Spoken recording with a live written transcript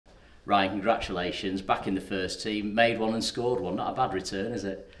Ryan, congratulations, back in the first team, made one and scored one. Not a bad return, is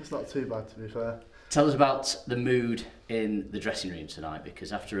it? It's not too bad, to be fair. Tell us about the mood in the dressing room tonight,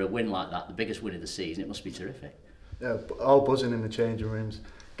 because after a win like that, the biggest win of the season, it must be terrific. Yeah, all buzzing in the changing rooms.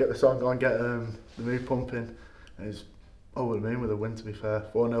 Get the song on, get the mood pumping. It's over the moon with a win, to be fair.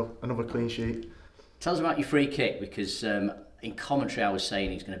 4-0, another clean sheet. Tell us about your free kick, because in commentary I was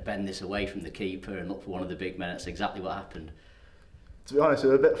saying he's going to bend this away from the keeper and look for one of the big men. That's exactly what happened. To be honest, it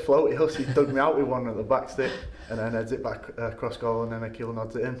was a bit floaty. Hussey dug me out with one at the back stick and then heads it back cross goal, and then Akil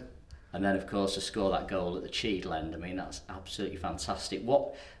nods it in. And then, of course, to score that goal at the Cheadle end, I mean, that's absolutely fantastic.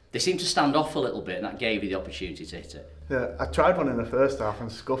 They seemed to stand off a little bit, and that gave you the opportunity to hit it. Yeah, I tried one in the first half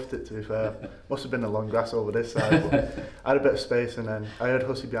and scuffed it, to be fair. Must have been the long grass over this side. But I had a bit of space, and then I heard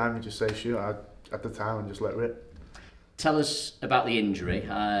Hussey behind me just say shoot at the time and just let rip. Tell us about the injury.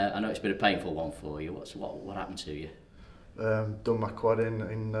 I know it's been a painful one for you. What happened to you? Done my quad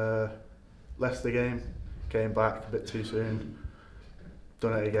in Leicester game, came back a bit too soon,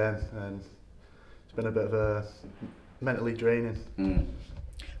 done it again, and it's been a bit of a mentally draining.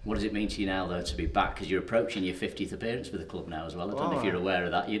 What does it mean to you now, though, to be back? Because you're approaching your 50th appearance for the club now as well. I don't know if you're aware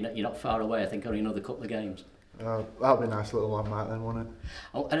of that. You're not far away. I think only another couple of games. That'll be a nice little landmark then, won't it?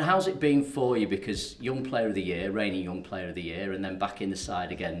 Oh, and how's it been for you? Because Young Player of the Year, reigning Young Player of the Year, and then back in the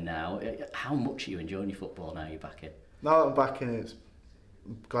side again now. How much are you enjoying your football now you're back in? Now that I'm back in, it's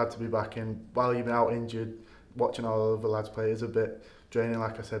glad to be back in. While you've been out injured, watching all the other lads play is a bit draining,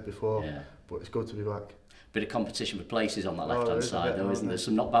 like I said before. Yeah. But it's good to be back. Bit of competition for places on that left-hand side, though, isn't there?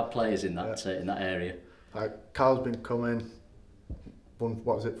 Some not bad players in that in that area. Like Carl's been coming, won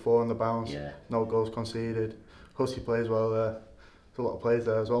 4 on the bounce, no goals conceded. Hussey plays well there. There's a lot of players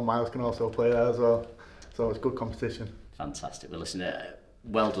there as well. Miles can also play there as well. So it's good competition. Fantastic. Well, listen,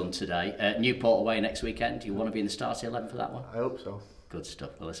 well done today. Newport away next weekend. Do you want to be in the starting 11 for that one? I hope so. Good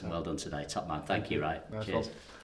stuff. Well, listen, well done today. Top man. Thank you, right? Nice Cheers. One.